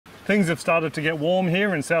things have started to get warm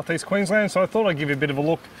here in southeast Queensland, so I thought I'd give you a bit of a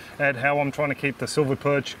look at how I'm trying to keep the silver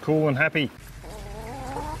perch cool and happy.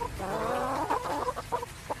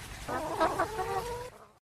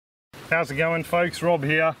 How's it going, folks? Rob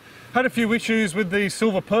here. Had a few issues with the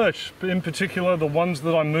silver perch, in particular the ones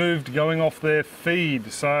that I moved going off their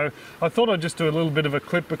feed. So I thought I'd just do a little bit of a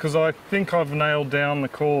clip because I think I've nailed down the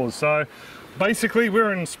cause. So basically,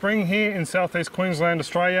 we're in spring here in southeast Queensland,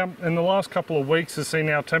 Australia, and the last couple of weeks has seen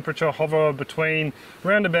our temperature hover between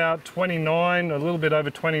around about 29, a little bit over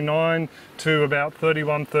 29, to about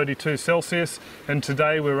 31, 32 Celsius, and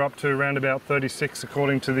today we're up to around about 36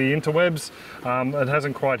 according to the interwebs. It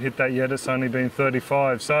hasn't quite hit that yet, it's only been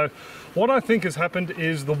 35. So what I think has happened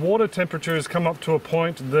is the water temperature has come up to a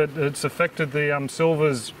point that it's affected the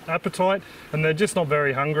silver's appetite, and they're just not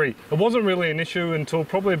very hungry. It wasn't really an issue until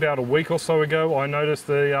probably about a week or so ago. I noticed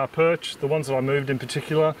the perch, the ones that I moved in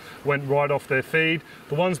particular, went right off their feed.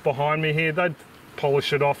 The ones behind me here, they'd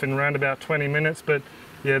polish it off in around about 20 minutes, but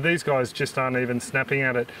yeah, these guys just aren't even snapping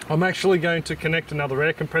at it. I'm actually going to connect another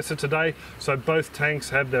air compressor today, so both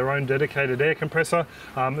tanks have their own dedicated air compressor.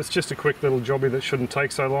 It's just a quick little jobby that shouldn't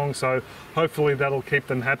take so long, so hopefully that'll keep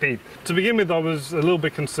them happy. To begin with, I was a little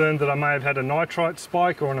bit concerned that I may have had a nitrite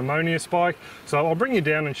spike or an ammonia spike, so I'll bring you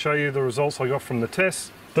down and show you the results I got from the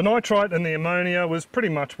tests. The nitrite and the ammonia was pretty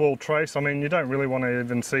much well traced. I mean, you don't really want to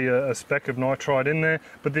even see a speck of nitrite in there,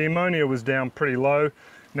 but the ammonia was down pretty low.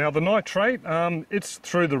 Now the nitrate, it's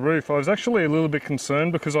through the roof. I was actually a little bit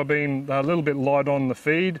concerned because I've been a little bit light on the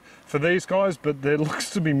feed for these guys, but there looks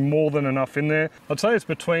to be more than enough in there. I'd say it's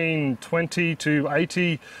between 20 to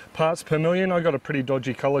 80 parts per million. I got a pretty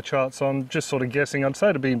dodgy color chart, so I'm just sort of guessing. I'd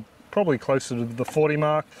say it'd be probably closer to the 40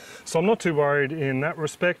 mark. So I'm not too worried in that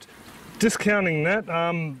respect. Discounting that,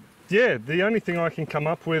 yeah, the only thing I can come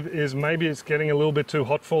up with is maybe it's getting a little bit too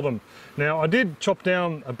hot for them. Now I did chop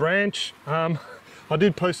down a branch. I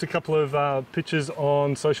did post a couple of pictures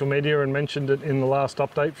on social media and mentioned it in the last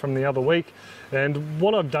update from the other week. And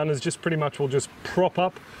what I've done is just pretty much will just prop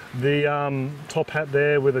up the top hat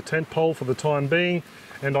there with a tent pole for the time being.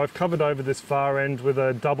 And I've covered over this far end with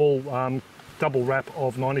a double wrap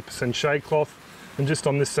of 90% shade cloth. And just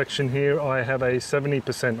on this section here, I have a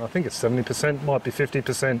 70%, I think it's 70%, might be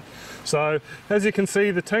 50%. So as you can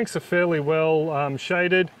see, the tanks are fairly well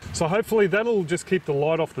shaded. So hopefully that'll just keep the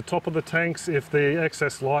light off the top of the tanks if the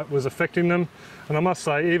excess light was affecting them. And I must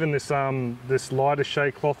say, even this lighter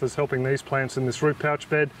shade cloth is helping these plants in this root pouch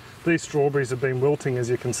bed. These strawberries have been wilting, as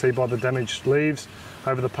you can see by the damaged leaves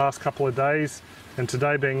over the past couple of days. And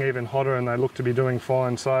today being even hotter, and they look to be doing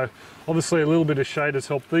fine. So obviously a little bit of shade has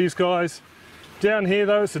helped these guys. Down here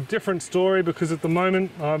though, it's a different story because at the moment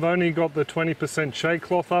I've only got the 20% shade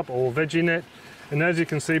cloth up, or veggie net, and as you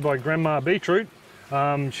can see by Grandma Beetroot,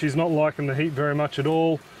 she's not liking the heat very much at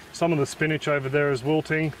all. Some of the spinach over there is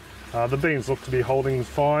wilting. The beans look to be holding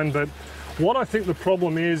fine, but what I think the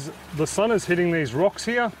problem is, the sun is hitting these rocks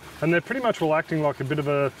here and they're pretty much all acting like a bit of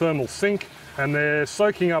a thermal sink, and they're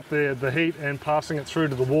soaking up the heat and passing it through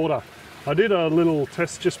to the water. I did a little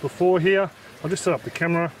test just before here. I'll just set up the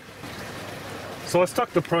camera. So I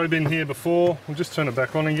stuck the probe in here before. We'll just turn it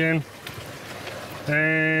back on again.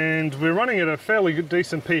 And we're running at a fairly good,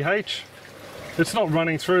 decent pH. It's not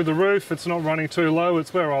running through the roof, it's not running too low,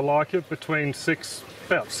 it's where I like it, between about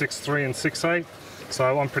 6.3 and 6.8.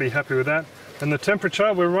 So I'm pretty happy with that. And the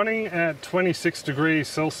temperature, we're running at 26 degrees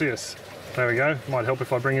Celsius. There we go, might help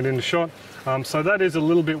if I bring it into shot. So that is a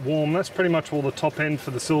little bit warm. That's pretty much all the top end for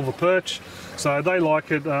the silver perch. So they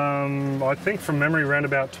like it, I think from memory, around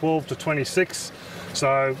about 12 to 26.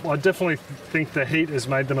 So I definitely think the heat has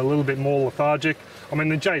made them a little bit more lethargic. I mean,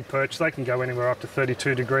 the Jade perch, they can go anywhere up to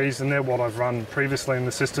 32 degrees, and they're what I've run previously in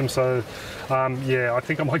the system. So yeah, I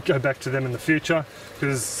think I might go back to them in the future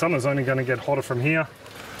because summer's only going to get hotter from here.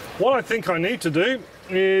 What I think I need to do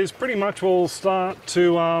is pretty much we'll start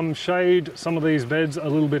to shade some of these beds a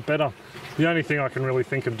little bit better. The only thing I can really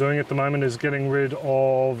think of doing at the moment is getting rid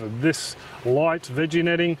of this light veggie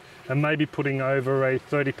netting and maybe putting over a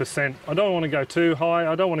 30%. I don't want to go too high.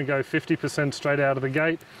 I don't want to go 50% straight out of the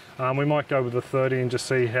gate. We might go with a 30 and just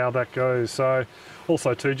see how that goes. So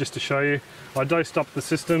also too, just to show you, I dosed up the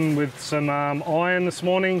system with some iron this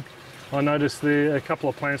morning. I noticed a couple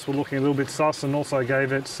of plants were looking a little bit sus, and also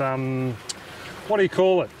gave it some, what do you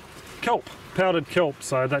call it? Kelp, powdered kelp.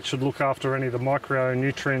 So that should look after any of the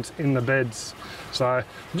micronutrients in the beds. So I'll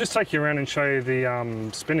just take you around and show you the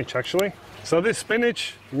spinach actually. So this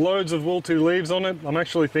spinach, loads of wilty leaves on it. I'm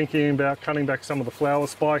actually thinking about cutting back some of the flower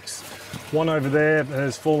spikes. One over there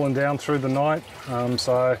has fallen down through the night.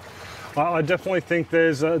 So I definitely think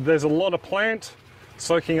there's a lot of plant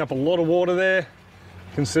soaking up a lot of water there.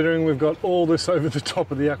 considering we've got all this over the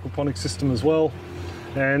top of the aquaponic system as well.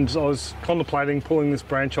 And I was contemplating pulling this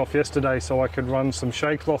branch off yesterday so I could run some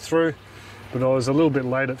shade cloth through, but I was a little bit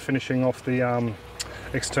late at finishing off the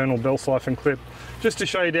external bell siphon clip. Just to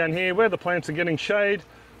show you down here where the plants are getting shade,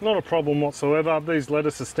 not a problem whatsoever. These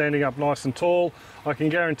lettuce are standing up nice and tall. I can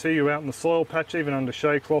guarantee you out in the soil patch, even under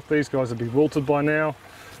shade cloth, these guys would be wilted by now.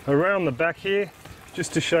 Around the back here,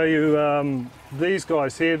 just to show you these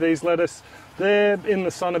guys here, these lettuce, they're in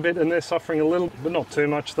the sun a bit and they're suffering a little, but not too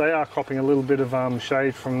much. They are copping a little bit of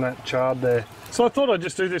shade from that chard there. So I thought I'd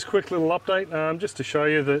just do this quick little update just to show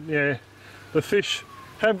you that, yeah, the fish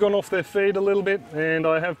have gone off their feed a little bit, and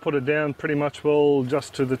I have put it down pretty much well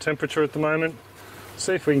just to the temperature at the moment.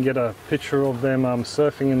 See if we can get a picture of them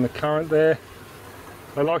surfing in the current there.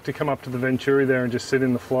 They like to come up to the venturi there and just sit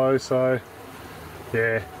in the flow, so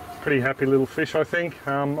yeah, pretty happy little fish, I think.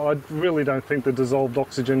 I really don't think the dissolved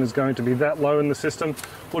oxygen is going to be that low in the system.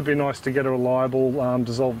 Would be nice to get a reliable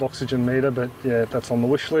dissolved oxygen meter, but yeah, that's on the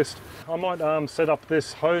wish list. I might set up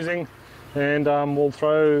this hosing and we'll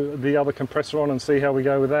throw the other compressor on and see how we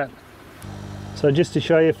go with that. So just to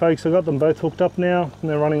show you folks, I've got them both hooked up now and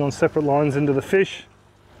they're running on separate lines into the fish.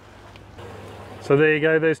 So there you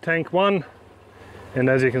go, there's tank 1, and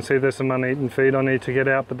as you can see there's some uneaten feed I need to get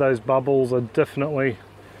out, but those bubbles are definitely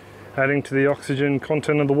adding to the oxygen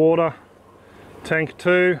content of the water. Tank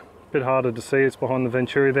 2, a bit harder to see, it's behind the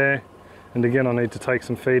venturi there, and again I need to take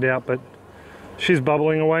some feed out, but she's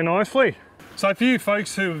bubbling away nicely. So for you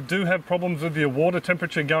folks who do have problems with your water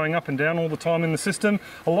temperature going up and down all the time in the system,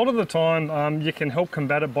 a lot of the time you can help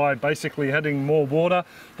combat it by basically adding more water.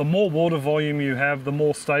 The more water volume you have, the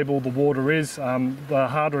more stable the water is, the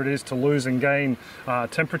harder it is to lose and gain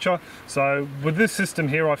temperature. So with this system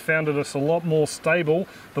here, I found it a lot more stable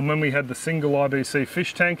than when we had the single IBC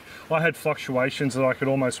fish tank. I had fluctuations that I could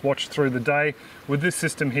almost watch through the day. With this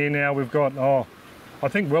system here now, we've got, I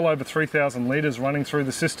think well over 3,000 litres running through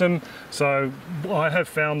the system, so I have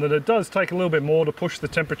found that it does take a little bit more to push the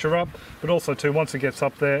temperature up, but also too, once it gets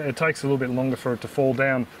up there, it takes a little bit longer for it to fall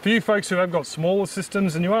down. For you folks who have got smaller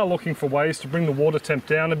systems and you are looking for ways to bring the water temp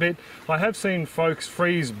down a bit, I have seen folks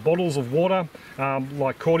freeze bottles of water,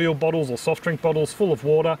 like cordial bottles or soft drink bottles full of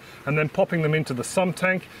water, and then popping them into the sump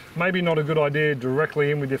tank. Maybe not a good idea directly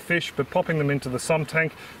in with your fish, but popping them into the sump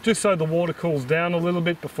tank just so the water cools down a little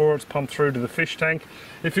bit before it's pumped through to the fish tank.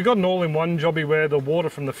 If you've got an all-in-one jobby where the water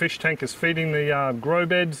from the fish tank is feeding the grow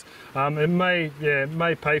beds, it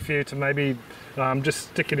may pay for you to maybe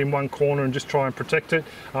just stick it in one corner and just try and protect it.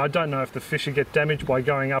 I don't know if the fish will get damaged by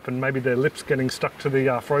going up and maybe their lips getting stuck to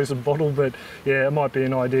the frozen bottle, but yeah, it might be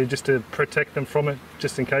an idea just to protect them from it,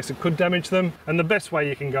 just in case it could damage them. And the best way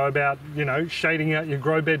you can go about, you know, shading out your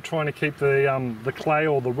grow bed, trying to keep the clay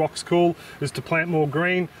or the rocks cool, is to plant more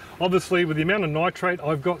green. Obviously, with the amount of nitrate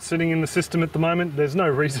I've got sitting in the system at the moment, there's no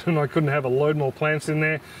reason I couldn't have a load more plants in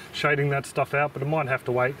there shading that stuff out, but I might have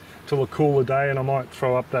to wait till a cooler day and I might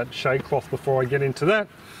throw up that shade cloth before I get into that.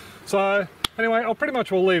 So anyway, I'll pretty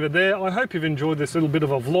much will leave it there. I hope you've enjoyed this little bit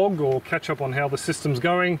of a vlog or catch up on how the system's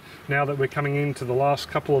going now that we're coming into the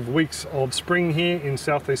last couple of weeks of spring here in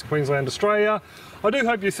southeast Queensland, Australia. I do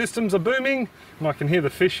hope your systems are booming and I can hear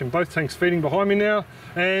the fish in both tanks feeding behind me now,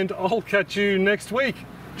 and I'll catch you next week.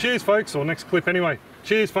 Cheers folks, or next clip anyway.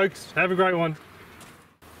 Cheers folks, have a great one.